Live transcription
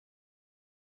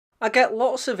I get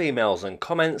lots of emails and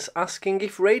comments asking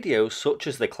if radios such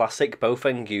as the classic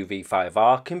Bofeng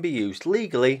UV5R can be used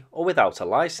legally or without a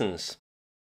license.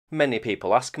 Many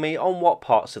people ask me on what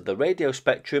parts of the radio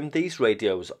spectrum these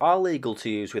radios are legal to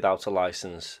use without a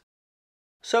license.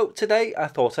 So today I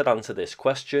thought I'd answer this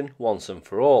question once and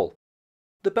for all.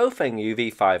 The Bofeng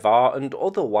UV5R and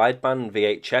other wideband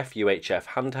VHF/UHF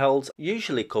handhelds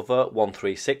usually cover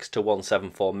 136 to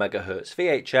 174 MHz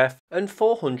VHF and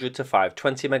 400 to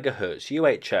 520 MHz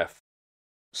UHF.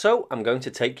 So I'm going to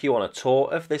take you on a tour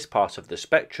of this part of the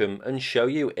spectrum and show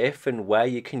you if and where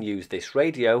you can use this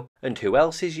radio and who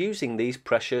else is using these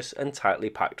precious and tightly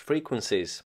packed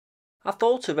frequencies. I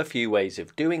thought of a few ways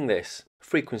of doing this.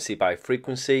 Frequency by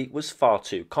frequency was far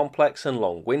too complex and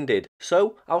long-winded,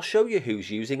 so I'll show you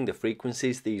who's using the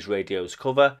frequencies these radios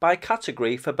cover by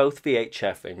category for both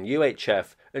VHF and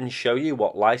UHF, and show you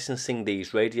what licensing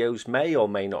these radios may or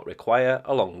may not require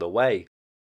along the way.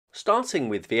 Starting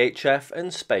with VHF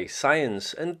and space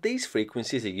science, and these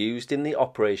frequencies are used in the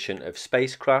operation of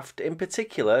spacecraft, in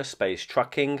particular space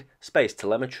tracking, space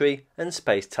telemetry and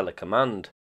space telecommand.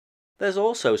 There's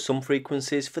also some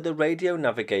frequencies for the radio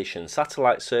navigation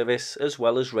satellite service as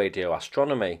well as radio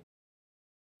astronomy.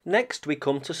 Next we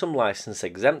come to some license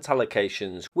exempt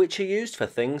allocations which are used for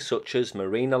things such as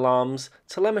marine alarms,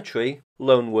 telemetry,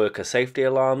 lone worker safety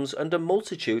alarms and a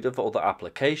multitude of other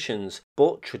applications,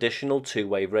 but traditional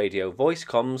two-way radio voice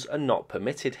comms are not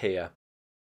permitted here.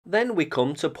 Then we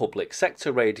come to public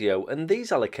sector radio, and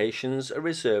these allocations are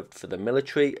reserved for the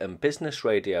military and business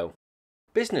radio.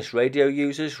 Business radio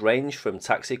users range from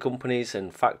taxi companies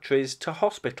and factories to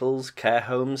hospitals, care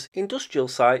homes, industrial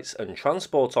sites and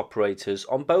transport operators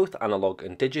on both analog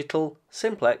and digital,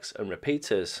 simplex and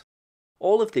repeaters.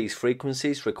 All of these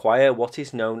frequencies require what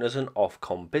is known as an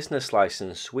Ofcom business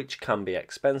license, which can be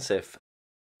expensive.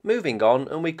 Moving on,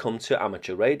 and we come to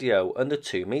amateur radio and the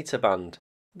 2-meter band.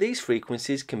 These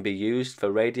frequencies can be used for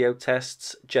radio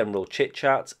tests, general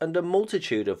chit-chat and a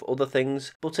multitude of other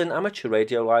things, but an amateur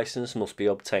radio license must be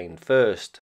obtained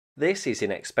first. This is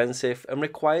inexpensive and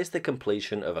requires the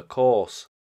completion of a course.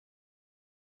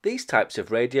 These types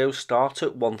of radios start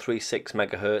at 136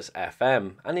 MHz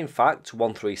FM, and in fact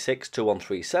 136 to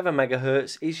 137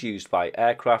 MHz is used by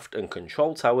aircraft and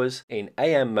control towers in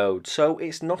AM mode, so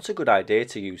it's not a good idea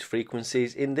to use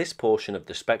frequencies in this portion of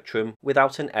the spectrum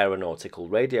without an aeronautical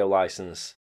radio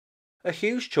license. A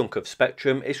huge chunk of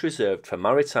spectrum is reserved for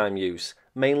maritime use,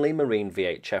 mainly marine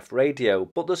VHF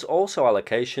radio, but there's also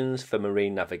allocations for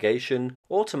marine navigation,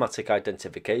 automatic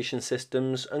identification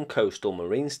systems and coastal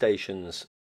marine stations.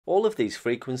 All of these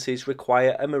frequencies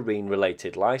require a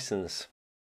marine-related license.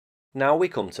 Now we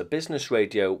come to business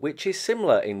radio, which is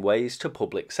similar in ways to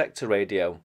public sector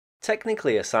radio.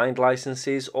 Technically assigned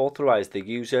licenses authorize the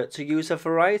user to use a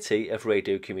variety of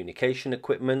radio communication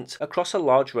equipment across a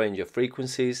large range of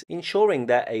frequencies, ensuring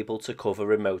they're able to cover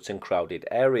remote and crowded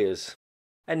areas.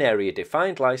 An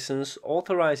area-defined license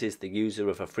authorizes the user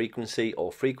of a frequency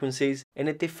or frequencies in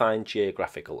a defined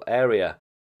geographical area.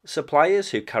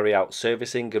 Suppliers who carry out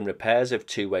servicing and repairs of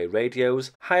two-way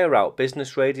radios, hire out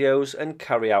business radios and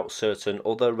carry out certain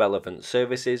other relevant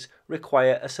services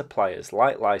require a supplier's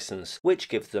light license, which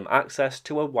gives them access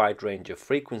to a wide range of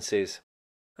frequencies.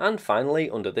 And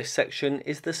finally, under this section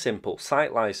is the simple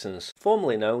site license,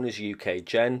 formerly known as UK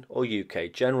Gen or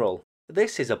UK General.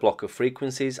 This is a block of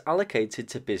frequencies allocated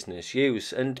to business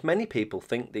use, and many people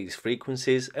think these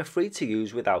frequencies are free to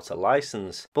use without a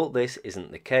license, but this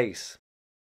isn't the case.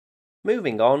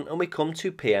 Moving on, and we come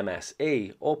to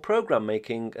PMSE, or Programme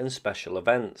Making and Special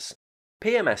Events.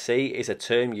 PMSE is a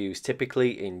term used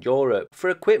typically in Europe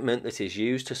for equipment that is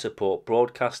used to support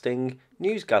broadcasting,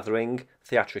 news gathering,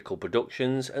 theatrical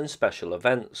productions and special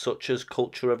events such as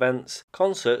culture events,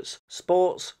 concerts,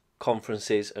 sports,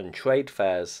 conferences and trade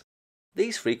fairs.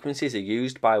 These frequencies are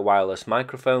used by wireless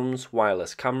microphones,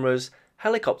 wireless cameras,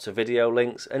 helicopter video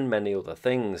links and many other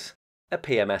things. A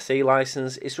PMSE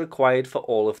license is required for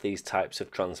all of these types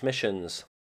of transmissions.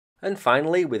 And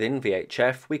finally, within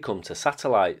VHF we come to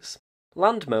satellites.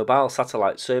 Land mobile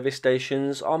satellite service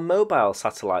stations are mobile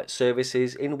satellite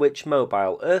services in which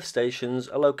mobile Earth stations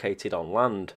are located on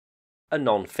land. A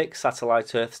non-fixed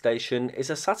satellite Earth station is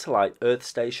a satellite Earth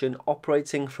station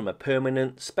operating from a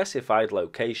permanent, specified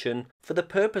location for the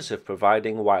purpose of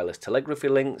providing wireless telegraphy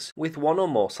links with one or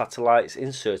more satellites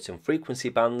in certain frequency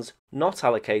bands not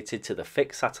allocated to the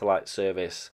fixed satellite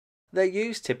service. They're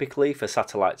used typically for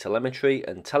satellite telemetry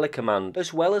and telecommand,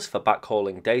 as well as for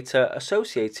backhauling data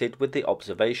associated with the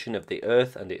observation of the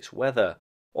Earth and its weather.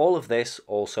 All of this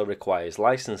also requires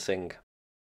licensing.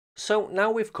 So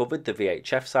now we've covered the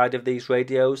VHF side of these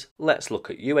radios, let's look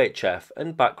at UHF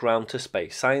and background to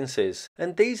space sciences,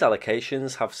 and these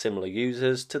allocations have similar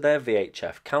users to their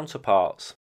VHF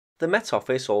counterparts. The Met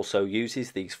Office also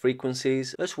uses these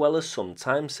frequencies as well as some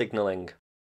time signalling.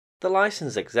 The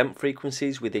license-exempt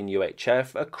frequencies within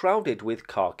UHF are crowded with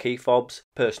car key fobs,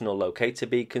 personal locator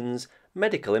beacons,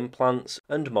 medical implants,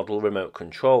 and model remote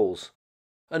controls.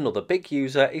 Another big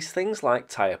user is things like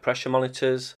tyre pressure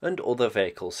monitors and other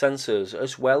vehicle sensors,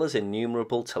 as well as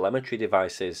innumerable telemetry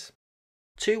devices.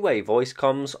 Two-way voice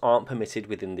comms aren't permitted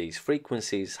within these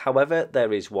frequencies, however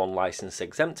there is one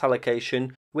license-exempt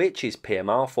allocation, which is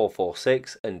PMR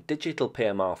 446 and digital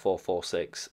PMR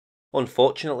 446.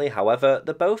 Unfortunately, however,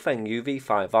 the Baofeng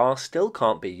UV5R still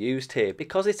can't be used here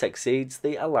because it exceeds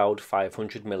the allowed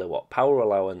 500 mW power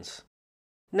allowance.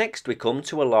 Next we come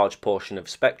to a large portion of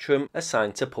spectrum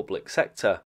assigned to public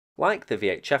sector. Like the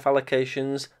VHF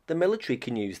allocations, the military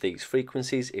can use these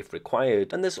frequencies if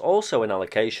required, and there's also an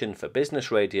allocation for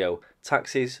business radio,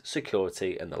 taxis,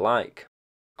 security and the like.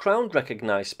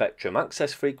 Crown-recognised spectrum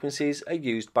access frequencies are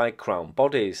used by Crown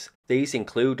bodies. These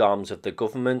include arms of the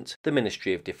government, the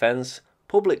Ministry of Defence,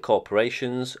 public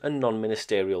corporations and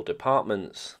non-ministerial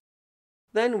departments.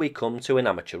 Then we come to an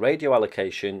amateur radio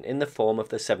allocation in the form of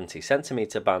the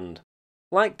 70cm band.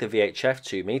 Like the VHF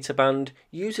 2m band,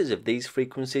 users of these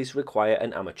frequencies require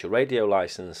an amateur radio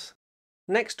licence.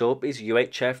 Next up is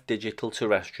UHF digital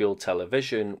terrestrial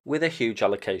television with a huge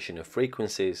allocation of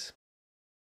frequencies.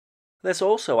 There's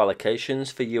also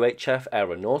allocations for UHF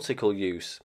aeronautical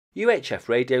use. UHF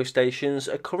radio stations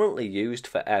are currently used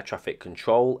for air traffic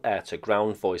control,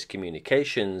 air-to-ground voice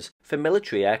communications, for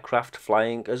military aircraft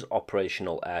flying as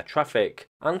operational air traffic,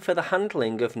 and for the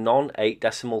handling of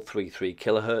non-8.33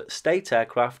 kHz state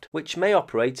aircraft which may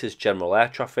operate as general air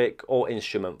traffic or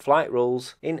instrument flight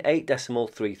rules in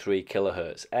 8.33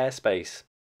 kHz airspace.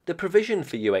 The provision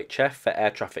for UHF for air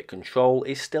traffic control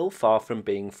is still far from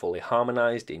being fully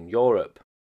harmonised in Europe.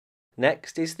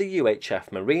 Next is the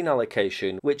UHF marine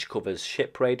allocation, which covers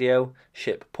ship radio,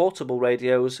 ship portable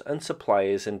radios, and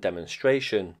suppliers and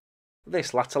demonstration.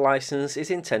 This latter licence is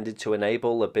intended to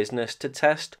enable a business to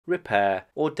test, repair,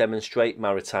 or demonstrate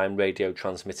maritime radio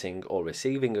transmitting or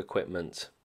receiving equipment.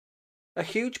 A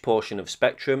huge portion of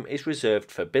spectrum is reserved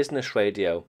for business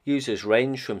radio. Users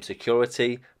range from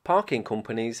security, parking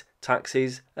companies,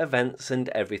 taxis, events, and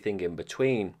everything in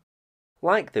between.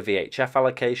 Like the VHF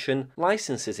allocation,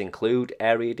 licenses include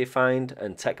area-defined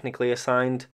and technically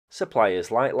assigned, suppliers'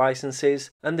 light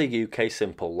licenses, and the UK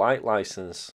Simple Light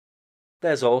licence.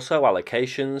 There's also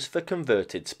allocations for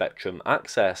converted spectrum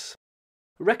access.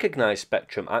 Recognised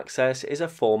spectrum access is a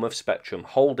form of spectrum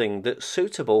holding that's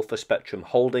suitable for spectrum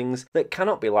holdings that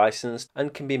cannot be licensed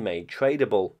and can be made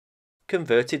tradable.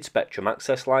 Converted spectrum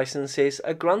access licenses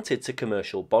are granted to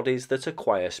commercial bodies that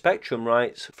acquire spectrum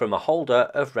rights from a holder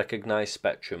of recognised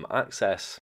spectrum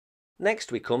access.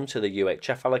 Next we come to the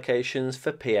UHF allocations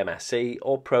for PMSE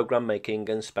or Programme Making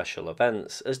and Special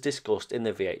Events, as discussed in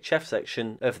the VHF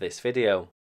section of this video.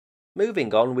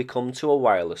 Moving on, we come to a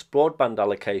wireless broadband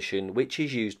allocation which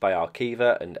is used by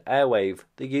Arqiva and Airwave,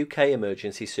 the UK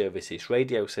emergency services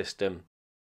radio system.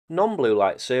 Non-blue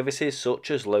light services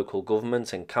such as local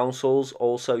government and councils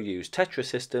also use Tetra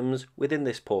systems within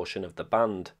this portion of the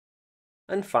band.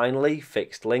 And finally,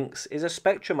 fixed links is a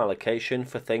spectrum allocation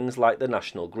for things like the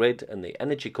national grid and the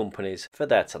energy companies for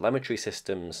their telemetry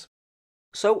systems.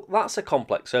 So that's a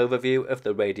complex overview of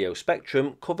the radio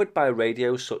spectrum covered by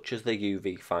radios such as the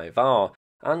UV5R,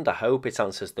 and I hope it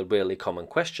answers the really common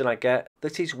question I get,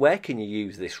 that is, where can you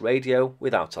use this radio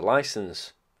without a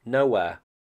licence? Nowhere.